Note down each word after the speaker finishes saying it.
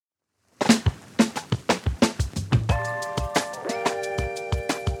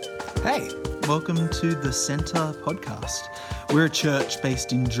Hey, welcome to the Centre podcast. We're a church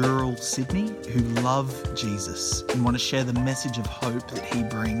based in Dural, Sydney, who love Jesus and want to share the message of hope that he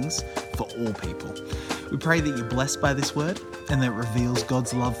brings for all people. We pray that you're blessed by this word and that it reveals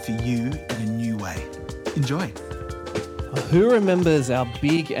God's love for you in a new way. Enjoy. Who remembers our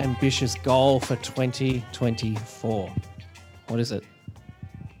big, ambitious goal for 2024? What is it?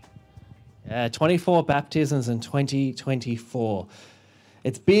 24 baptisms in 2024.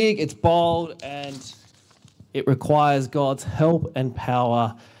 It's big, it's bold, and it requires God's help and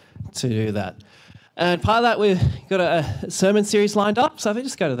power to do that. And part of that, we've got a sermon series lined up. So if we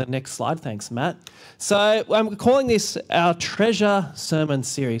just go to the next slide, thanks, Matt. So I'm calling this our Treasure Sermon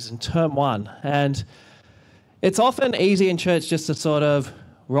Series in Term 1. And it's often easy in church just to sort of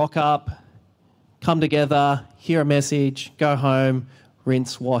rock up, come together, hear a message, go home,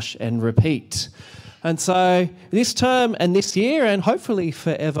 rinse, wash, and repeat. And so this term and this year, and hopefully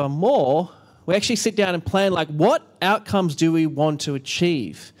forevermore, we actually sit down and plan, like, what outcomes do we want to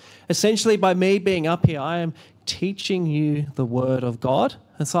achieve? Essentially, by me being up here, I am teaching you the Word of God.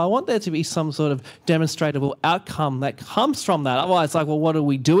 And so I want there to be some sort of demonstrable outcome that comes from that. Otherwise, like, well, what are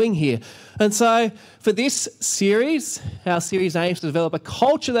we doing here? And so for this series, our series aims to develop a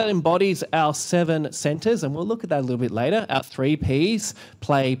culture that embodies our 7 centres, and we'll look at that a little bit later, our 3 Ps,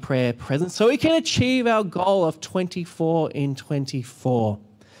 play, prayer, presence, so we can achieve our goal of 24 in 24.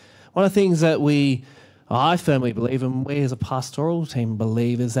 One of the things that I firmly believe, and we as a pastoral team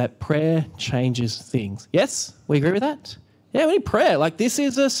believe, is that prayer changes things. Yes? We agree with that? Yeah, we need prayer. Like, this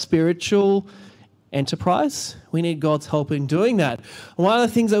is a spiritual enterprise. We need God's help in doing that. One of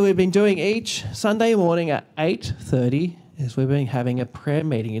the things that we've been doing each Sunday morning at 8:30 is we've been having a prayer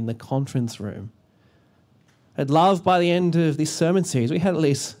meeting in the conference room. I'd love by the end of this sermon series, we had at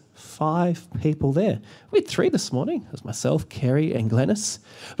least 5 people there. We had 3 this morning. It was myself, Kerry, and Glennis.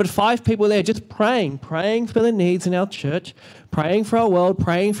 But 5 people there just praying for the needs in our church, praying for our world,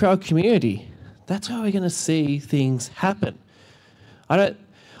 praying for our community. That's how we're going to see things happen. I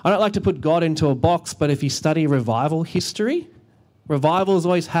don't like to put God into a box, but if you study revival history, revivals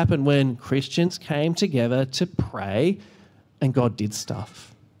always happen when Christians came together to pray and God did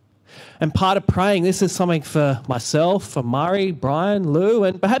stuff. And part of praying, this is something for myself, for Murray, Brian, Lou,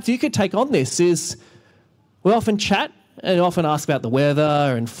 and perhaps you could take on this, is we often chat and often ask about the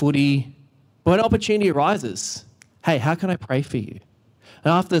weather and footy, but when an opportunity arises, hey, how can I pray for you?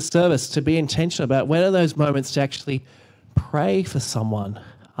 And after the service, to be intentional about when are those moments to actually pray for someone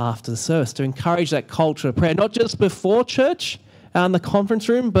after the service, to encourage that culture of prayer, not just before church out in the conference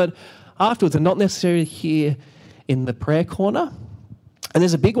room, but afterwards, and not necessarily here in the prayer corner. And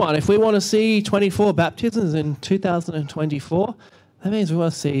there's a big one. If we want to see 24 baptisms in 2024, that means we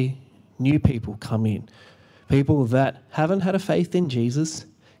want to see new people come in. People that haven't had a faith in Jesus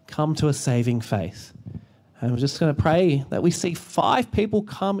come to a saving faith. And we're just going to pray that we see 5 people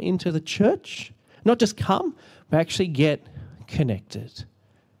come into the church, not just come, but actually get connected.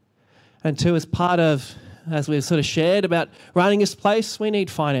 And 2, as part of, as we've sort of shared about running this place, we need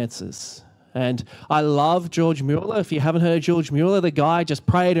finances. And I love George Mueller. If you haven't heard of George Mueller, the guy just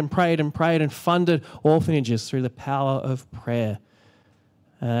prayed and prayed and prayed and funded orphanages through the power of prayer.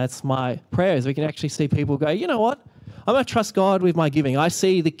 And that's my prayer, is we can actually see people go, you know what? I'm going to trust God with my giving. I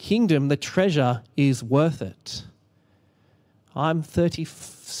see the kingdom, the treasure is worth it. I'm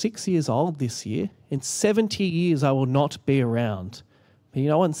 36 years old this year. In 70 years, I will not be around. But you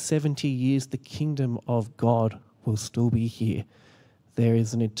know, in 70 years, the kingdom of God will still be here. There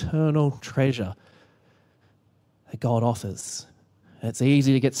is an eternal treasure that God offers. And it's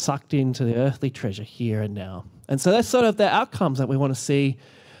easy to get sucked into the earthly treasure here and now. And so that's sort of the outcomes that we want to see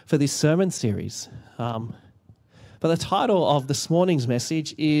for this sermon series. But the title of this morning's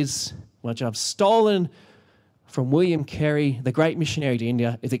message is, which I've stolen from William Carey, the great missionary to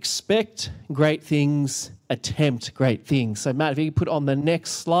India, is Expect Great Things, Attempt Great Things. So Matt, if you could put on the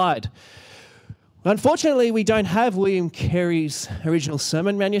next slide. Unfortunately, we don't have William Carey's original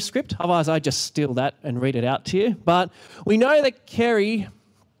sermon manuscript. Otherwise, I'd just steal that and read it out to you. But we know that Carey,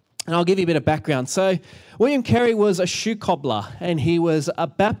 and I'll give you a bit of background. So William Carey was a shoe cobbler and he was a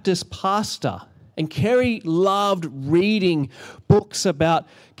Baptist pastor. And Carey loved reading books about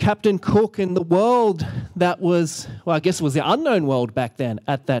Captain Cook and the world that was, well, I guess it was the unknown world back then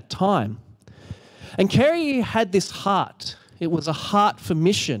at that time. And Carey had this heart. It was a heart for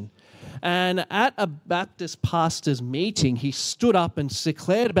mission. And at a Baptist pastor's meeting, he stood up and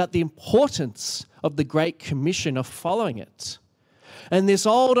declared about the importance of the Great Commission, of following it. And this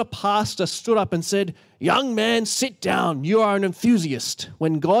older pastor stood up and said, "Young man, sit down. You are an enthusiast.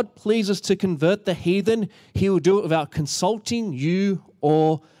 When God pleases to convert the heathen, he will do it without consulting you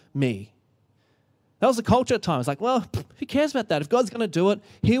or me. That was the culture at times. Like, well, who cares about that? If God's going to do it,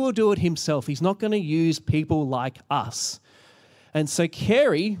 he will do it himself. He's not going to use people like us. And so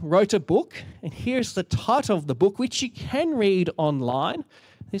Carey wrote a book, and here's the title of the book, which you can read online.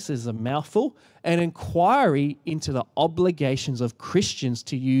 This is a mouthful. An inquiry into the obligations of Christians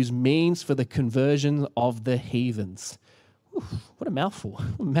to use means for the conversion of the heathens. Oof, what a mouthful.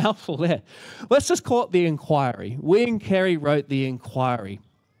 A mouthful there. Let's just call it the inquiry. William Carey wrote the inquiry.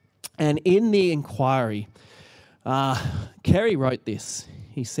 And in the inquiry, Carey wrote this.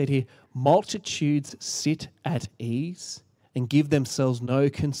 He said here, multitudes sit at ease and give themselves no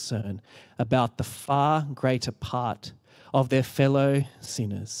concern about the far greater part of their fellow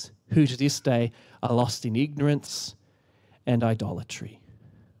sinners, who to this day are lost in ignorance and idolatry.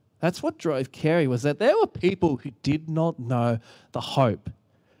 That's what drove Carey, was that there were people who did not know the hope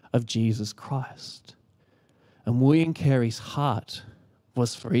of Jesus Christ. And William Carey's heart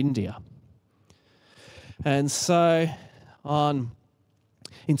was for India. And so in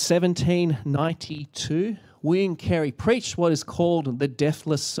 1792, William Carey preached what is called the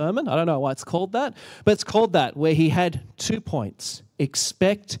Deathless Sermon. I don't know why it's called that, but it's called that, where he had 2 points.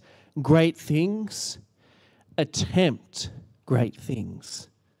 Expect great things, attempt great things.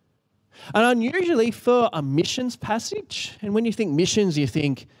 And unusually for a missions passage, and when you think missions, you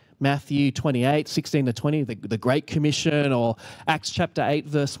think Matthew 28, 16 to 20, the Great Commission, or Acts chapter 8,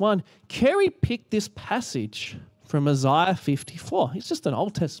 verse 1, Carey picked this passage from Isaiah 54. He's just an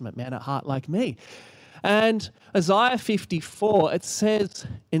Old Testament man at heart like me. And Isaiah 54, it says,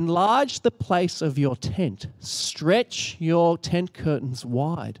 enlarge the place of your tent, stretch your tent curtains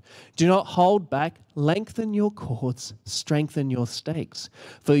wide. Do not hold back, lengthen your cords, strengthen your stakes.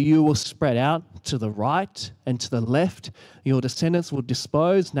 For you will spread out to the right and to the left. Your descendants will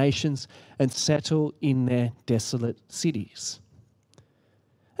dispose nations and settle in their desolate cities.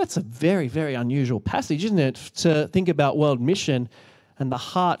 That's a very, very unusual passage, isn't it, to think about world mission and the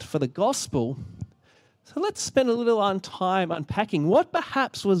heart for the gospel. So let's spend a little time unpacking what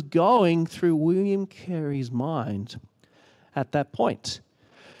perhaps was going through William Carey's mind at that point.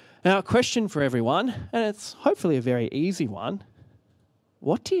 Now, a question for everyone, and it's hopefully a very easy one.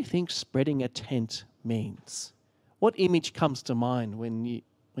 What do you think spreading a tent means? What image comes to mind when you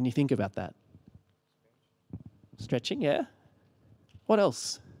think about that? Stretching, yeah. What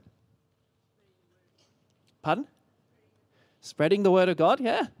else? Pardon? Spreading the word of God,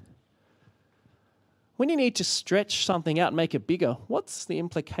 yeah. When you need to stretch something out and make it bigger, what's the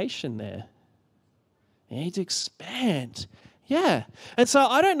implication there? You need to expand. Yeah. And so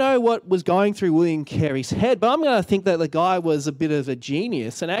I don't know what was going through William Carey's head, but I'm going to think that the guy was a bit of a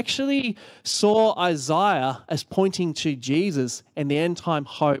genius and actually saw Isaiah as pointing to Jesus and the end-time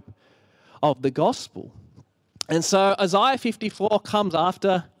hope of the gospel. And so Isaiah 54 comes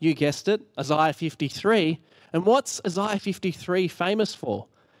after, you guessed it, Isaiah 53. And what's Isaiah 53 famous for?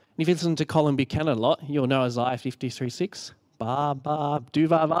 If you listen to Colin Buchanan a lot, you'll know Isaiah 53:6. Ba, ba, do,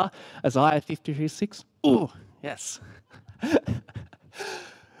 va, va. Isaiah 53:6. Ooh, yes.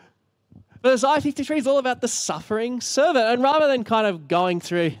 But Isaiah 53 is all about the suffering servant. And rather than kind of going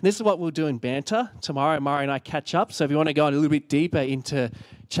through, this is what we'll do in banter. Tomorrow, Murray and I catch up. So if you want to go a little bit deeper into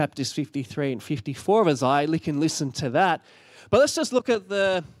chapters 53 and 54 of Isaiah, you can listen to that. But let's just look at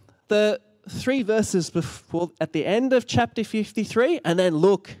the 3 verses before, at the end of chapter 53, and then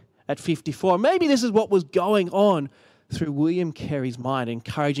look at 54. Maybe this is what was going on through William Carey's mind,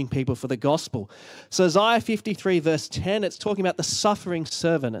 encouraging people for the gospel. So Isaiah 53 verse 10, it's talking about the suffering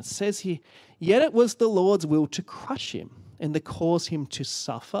servant. It says here, yet it was the Lord's will to crush him and to cause him to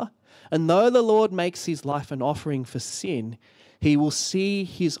suffer. And though the Lord makes his life an offering for sin, he will see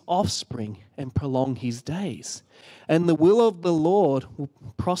his offspring and prolong his days. And the will of the Lord will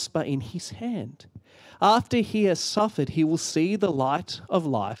prosper in his hand. After he has suffered, he will see the light of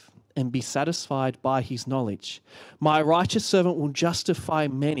life and be satisfied by his knowledge. My righteous servant will justify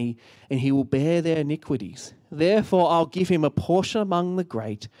many, and he will bear their iniquities. Therefore I'll give him a portion among the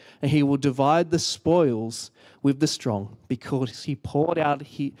great, and he will divide the spoils with the strong, because he poured out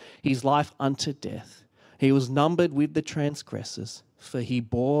his life unto death. He was numbered with the transgressors, for he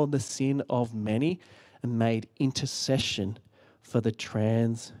bore the sin of many and made intercession for the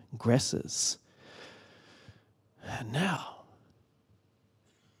transgressors. And now,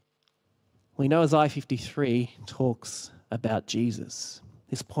 we know Isaiah 53 talks about Jesus.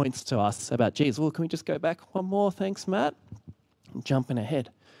 This points to us about Jesus. Well, can we just go back one more? Thanks, Matt. I'm jumping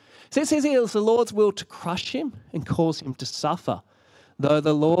ahead. So it says here, it's the Lord's will to crush him and cause him to suffer. Though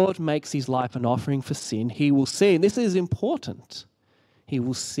the Lord makes his life an offering for sin, he will see, and this is important, he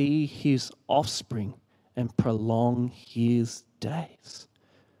will see his offspring and prolong his days.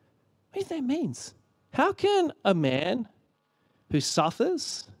 What do you think that means? How can a man who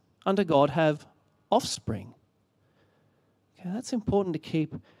suffers under God have offspring? Okay, that's important to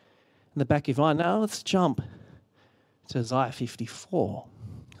keep in the back of your mind. Now let's jump to Isaiah 54.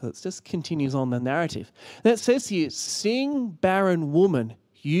 It just continues on the narrative. And it says here, "Sing, barren woman,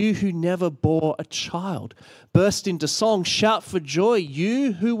 you who never bore a child. Burst into song, shout for joy,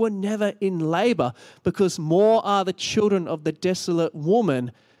 you who were never in labor, because more are the children of the desolate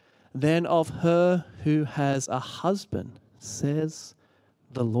woman than of her who has a husband, says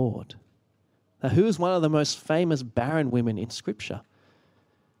the Lord." Now, who is one of the most famous barren women in Scripture?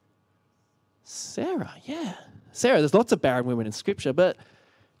 Sarah, yeah. Sarah, there's lots of barren women in Scripture, but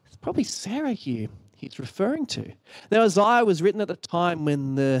it's probably Sarah here he's referring to. Now, Isaiah was written at the time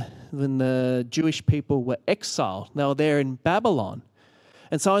when the Jewish people were exiled. They were there in Babylon.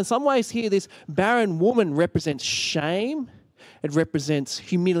 And so in some ways here, this barren woman represents shame. It represents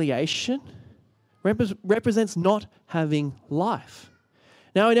humiliation. Represents not having life.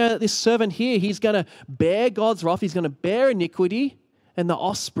 Now we know that this servant here, he's going to bear God's wrath. He's going to bear iniquity. And the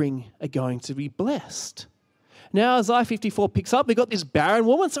offspring are going to be blessed. Now Isaiah 54 picks up. We've got this barren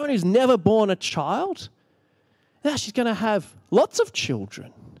woman, someone who's never born a child. Now she's going to have lots of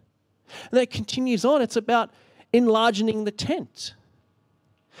children. And then it continues on. It's about enlarging the tent.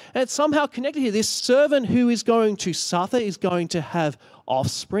 And it's somehow connected here. This servant who is going to suffer is going to have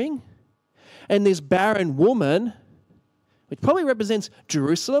offspring. And this barren woman, which probably represents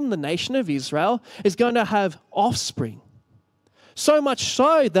Jerusalem, the nation of Israel, is going to have offspring. So much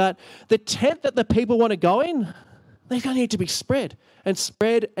so that the tent that the people want to go in, they're going to need to be spread and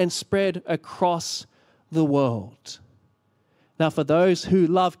spread and spread across the world. Now, for those who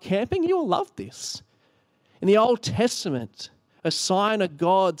love camping, you will love this. In the Old Testament, a sign of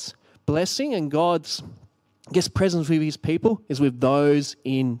God's blessing and God's, presence with his people is with those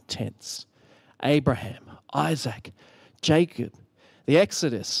in tents. Abraham, Isaac, Jacob, the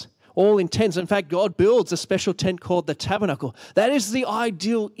Exodus, all in tents. In fact, God builds a special tent called the tabernacle. That is the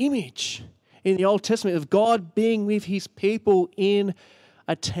ideal image in the Old Testament of God being with his people in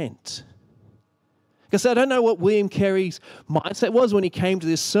a tent. Because I don't know what William Carey's mindset was when he came to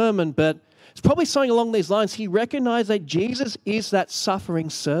this sermon, but it's probably something along these lines. He recognized that Jesus is that suffering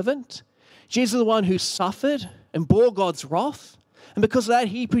servant. Jesus is the one who suffered and bore God's wrath. And because of that,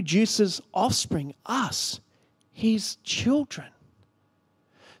 he produces offspring, us, his children.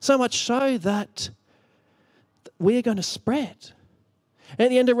 So much so that we're going to spread. And at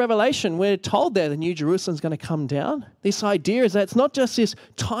the end of Revelation, we're told there the New Jerusalem is going to come down. This idea is that it's not just this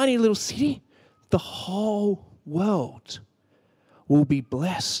tiny little city. The whole world will be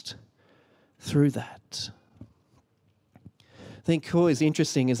blessed through that. I think what is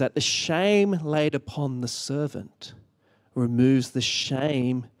interesting is that the shame laid upon the servant removes the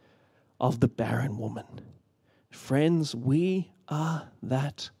shame of the barren woman. Friends, we are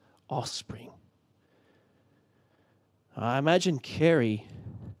that offspring. I imagine Carey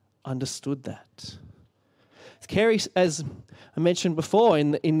understood that. Carey, as I mentioned before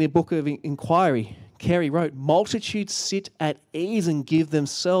in the book of Inquiry, Carey wrote, "Multitudes sit at ease and give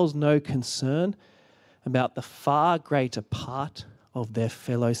themselves no concern about the far greater part of their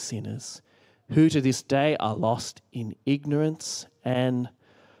fellow sinners, who to this day are lost in ignorance and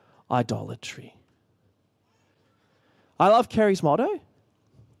idolatry." I love Carey's motto: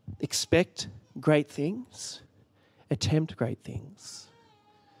 expect great things, attempt great things.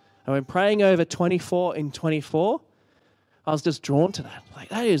 And when praying over 24 in 24, I was just drawn to that. Like,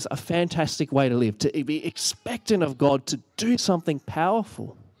 that is a fantastic way to live, to be expectant of God to do something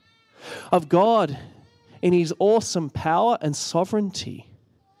powerful, of God in his awesome power and sovereignty.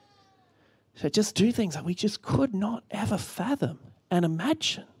 So just do things that we just could not ever fathom and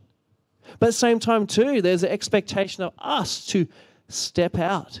imagine. But at the same time too, there's an expectation of us to step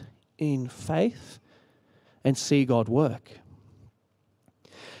out in faith and see God work.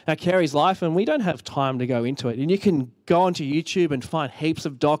 Now, Carey's life, and we don't have time to go into it, and you can go onto YouTube and find heaps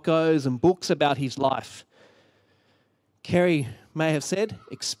of docos and books about his life. Carey may have said,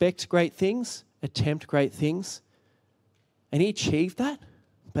 expect great things, attempt great things, and he achieved that,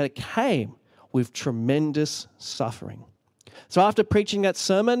 but it came with tremendous suffering. So after preaching that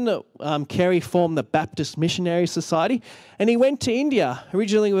sermon, Carey formed the Baptist Missionary Society, and he went to India,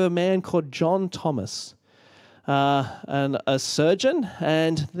 originally with a man called John Thomas, and a surgeon.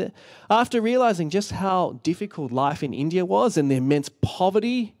 And after realizing just how difficult life in India was and the immense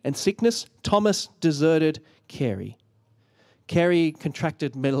poverty and sickness, Thomas deserted Carey. Carey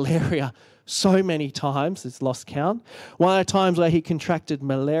contracted malaria so many times, it's lost count. One of the times where he contracted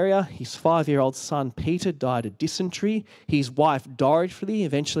malaria, his 5-year-old son Peter died of dysentery. His wife Dorothy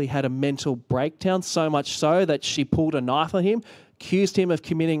eventually had a mental breakdown, so much so that she pulled a knife on him, accused him of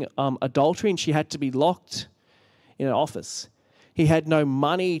committing adultery, and she had to be locked in an office. He had no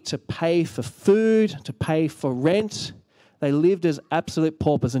money to pay for food, to pay for rent. They lived as absolute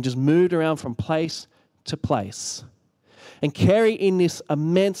paupers and just moved around from place to place. And Carey, in this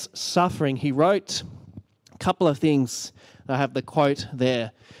immense suffering, he wrote a couple of things. I have the quote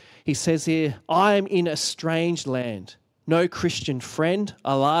there. He says here, "I am in a strange land, no Christian friend,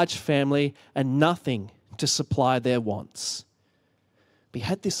 a large family, and nothing to supply their wants." But he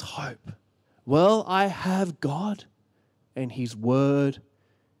had this hope. Well, I have God, and his word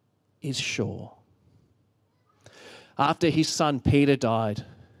is sure. After his son Peter died,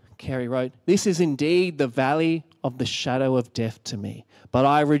 Carey wrote, "This is indeed the valley of the shadow of death to me, but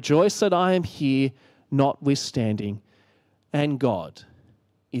I rejoice that I am here notwithstanding, and God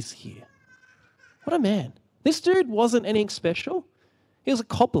is here." What a man. This dude wasn't anything special. He was a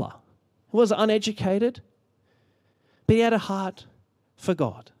cobbler. He was uneducated, but he had a heart for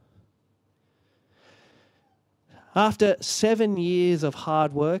God. After 7 years of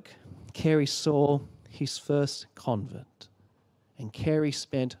hard work, Carey saw his first convert. And Carey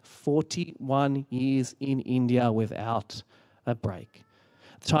spent 41 years in India without a break.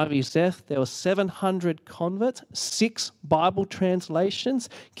 At the time of his death, there were 700 converts, 6 Bible translations.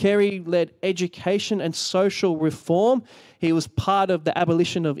 Carey led education and social reform. He was part of the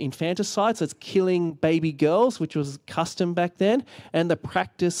abolition of infanticide, so it's killing baby girls, which was custom back then, and the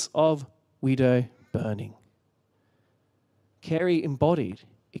practice of widow burning. Carey embodied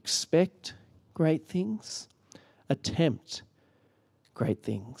expect great things, attempt great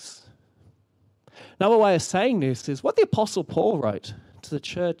things. Another way of saying this is what the Apostle Paul wrote to the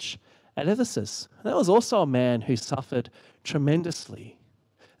church at Ephesus. That was also a man who suffered tremendously.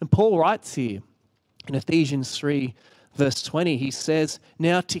 And Paul writes here in Ephesians 3, verse 20, he says,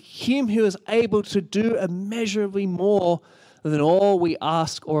 "Now to him who is able to do immeasurably more than all we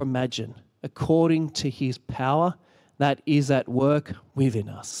ask or imagine, according to his power that is at work within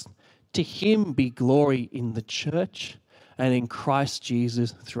us. To him be glory in the church and in Christ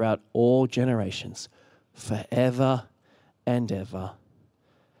Jesus throughout all generations, forever and ever.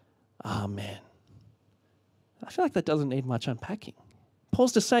 Amen." I feel like that doesn't need much unpacking.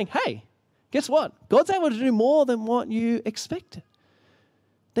 Paul's just saying, hey, guess what? God's able to do more than what you expected.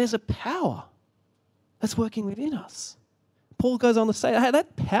 There's a power that's working within us. Paul goes on to say, hey,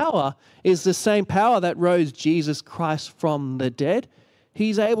 that power is the same power that rose Jesus Christ from the dead.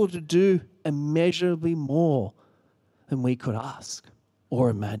 He's able to do immeasurably more than we could ask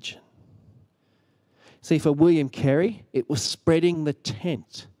or imagine. See, for William Carey, it was spreading the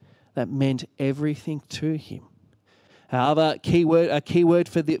tent that meant everything to him. However, a key word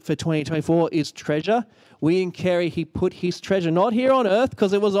for 2024 is treasure. William Carey, he put his treasure not here on earth,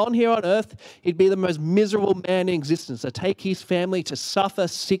 because it was on here on earth, he'd be the most miserable man in existence. To take his family, to suffer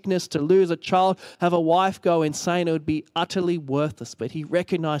sickness, to lose a child, have a wife go insane, it would be utterly worthless. But he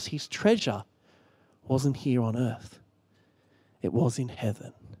recognized his treasure wasn't here on earth. It was in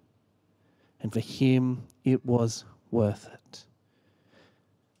heaven. And for him, it was worth it.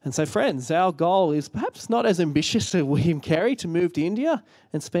 And so, friends, our goal is perhaps not as ambitious as William Carey to move to India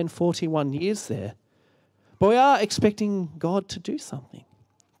and spend 41 years there. But we are expecting God to do something,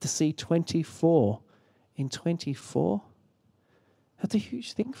 to see 24 in 24. That's a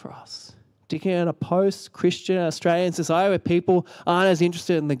huge thing for us. Digging in a post-Christian Australian society where people aren't as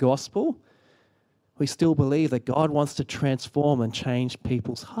interested in the gospel, we still believe that God wants to transform and change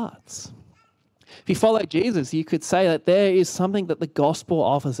people's hearts. If you follow Jesus, you could say that there is something that the gospel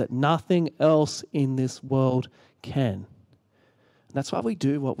offers that nothing else in this world can. And that's why we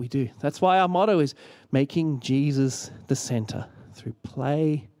do what we do. That's why our motto is making Jesus the center through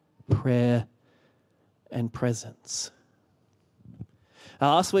play, prayer, and presence.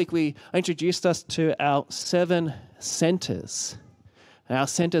 Last week, we introduced us to our 7 centers. Our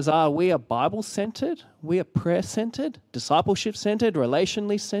centers are, we are Bible-centered, we are prayer-centered, discipleship-centered,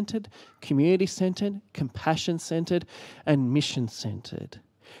 relationally centered, community-centered, compassion-centered, and mission-centered.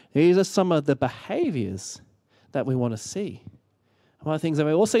 These are some of the behaviors that we want to see. One of the things that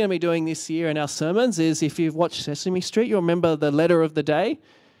we're also going to be doing this year in our sermons is, if you've watched Sesame Street, you'll remember the letter of the day.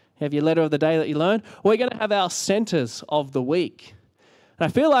 You have your letter of the day that you learn. We're going to have our centers of the week. And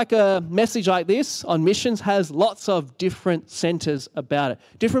I feel like a message like this on missions has lots of different centers about it,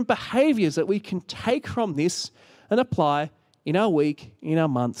 different behaviors that we can take from this and apply in our week, in our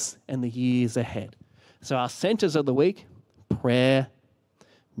months, and the years ahead. So our centers of the week: prayer,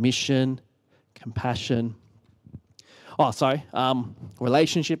 mission, compassion.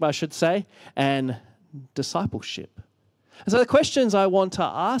 Relationship, I should say, and discipleship. And so the questions I want to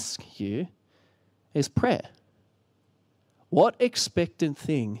ask you is prayer. What expectant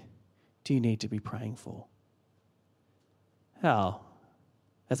thing do you need to be praying for? How?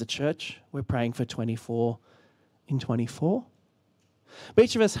 As a church, we're praying for 24 in 24. But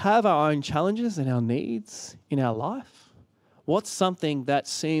each of us have our own challenges and our needs in our life. What's something that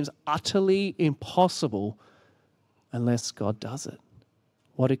seems utterly impossible unless God does it?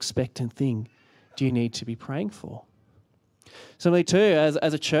 What expectant thing do you need to be praying for? Similarly too,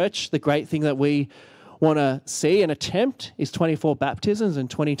 as a church, the great thing that we want to see and attempt is 24 baptisms in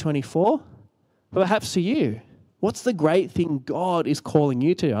 2024. But perhaps for you, what's the great thing God is calling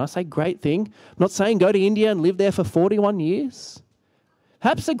you to? I say great thing. I'm not saying go to India and live there for 41 years.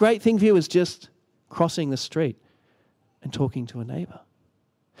 Perhaps the great thing for you is just crossing the street and talking to a neighbor.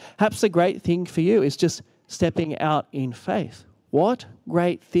 Perhaps the great thing for you is just stepping out in faith. What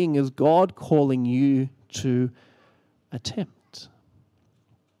great thing is God calling you to attempt?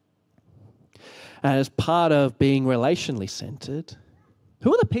 And as part of being relationally centered,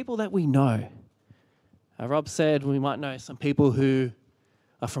 who are the people that we know? Rob said we might know some people who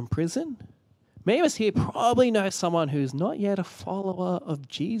are from prison. Many of us here probably know someone who's not yet a follower of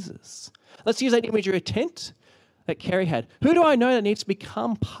Jesus. Let's use that imagery of tent that Kerry had. Who do I know that needs to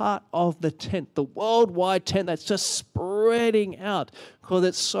become part of the tent, the worldwide tent that's just spreading out because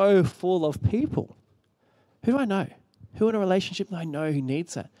it's so full of people? Who do I know? Who in a relationship do I know who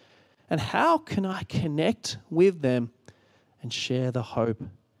needs that? And how can I connect with them and share the hope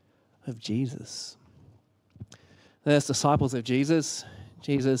of Jesus? There's disciples of Jesus.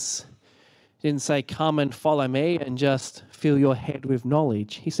 Jesus didn't say, come and follow me and just fill your head with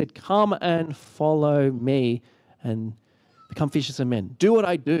knowledge. He said, come and follow me and become fishers of men. Do what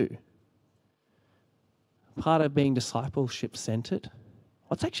I do. Part of being discipleship-centered,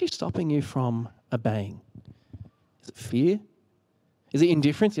 what's actually stopping you from obeying? Is it fear? Is it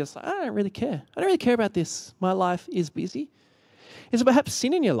indifference? You're just like, I don't really care. I don't really care about this. My life is busy. Is it perhaps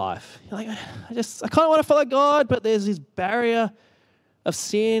sin in your life? You're like, I kind of want to follow God, but there's this barrier of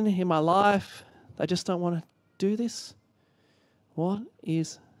sin in my life. I just don't want to do this. What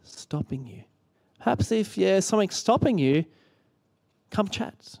is stopping you? Perhaps if something's stopping you, come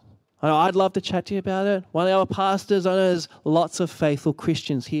chat. I know I'd love to chat to you about it. One of our pastors, I know there's lots of faithful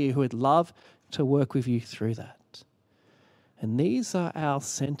Christians here who would love to work with you through that. And these are our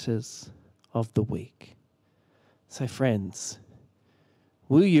centers of the week. So friends,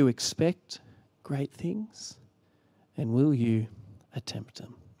 will you expect great things? And will you attempt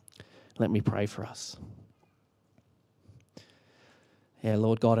them? Let me pray for us.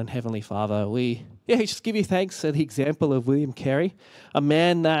 Lord God and Heavenly Father, we just give you thanks for the example of William Carey, a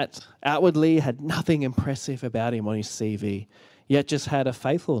man that outwardly had nothing impressive about him on his CV, yet just had a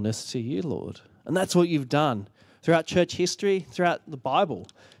faithfulness to you, Lord. And that's what you've done throughout church history, throughout the Bible,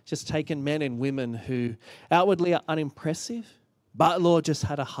 just taken men and women who outwardly are unimpressive, but Lord, just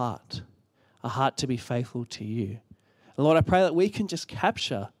had a heart to be faithful to you. And Lord, I pray that we can just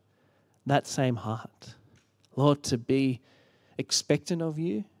capture that same heart. Lord, to be expectant of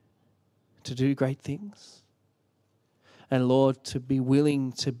you, to do great things. And Lord, to be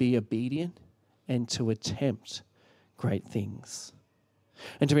willing to be obedient and to attempt great things.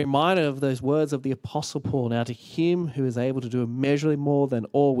 And to be reminded of those words of the Apostle Paul, now to him who is able to do immeasurably more than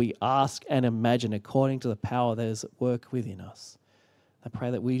all we ask and imagine according to the power that is at work within us. I pray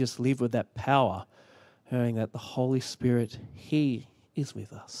that we just live with that power, knowing that the Holy Spirit, he is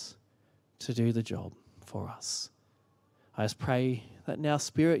with us to do the job for us. I just pray that now,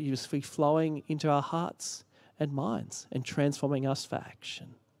 Spirit, you just be flowing into our hearts and minds and transforming us for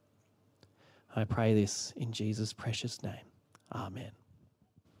action. I pray this in Jesus' precious name. Amen.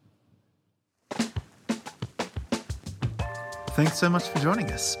 Thanks so much for joining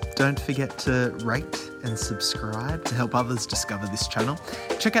us. Don't forget to rate and subscribe to help others discover this channel.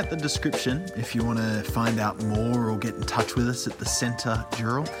 Check out the description if you want to find out more or get in touch with us at the Centre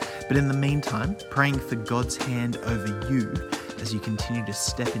Dural. But in the meantime, praying for God's hand over you as you continue to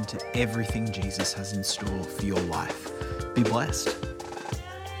step into everything Jesus has in store for your life. Be blessed.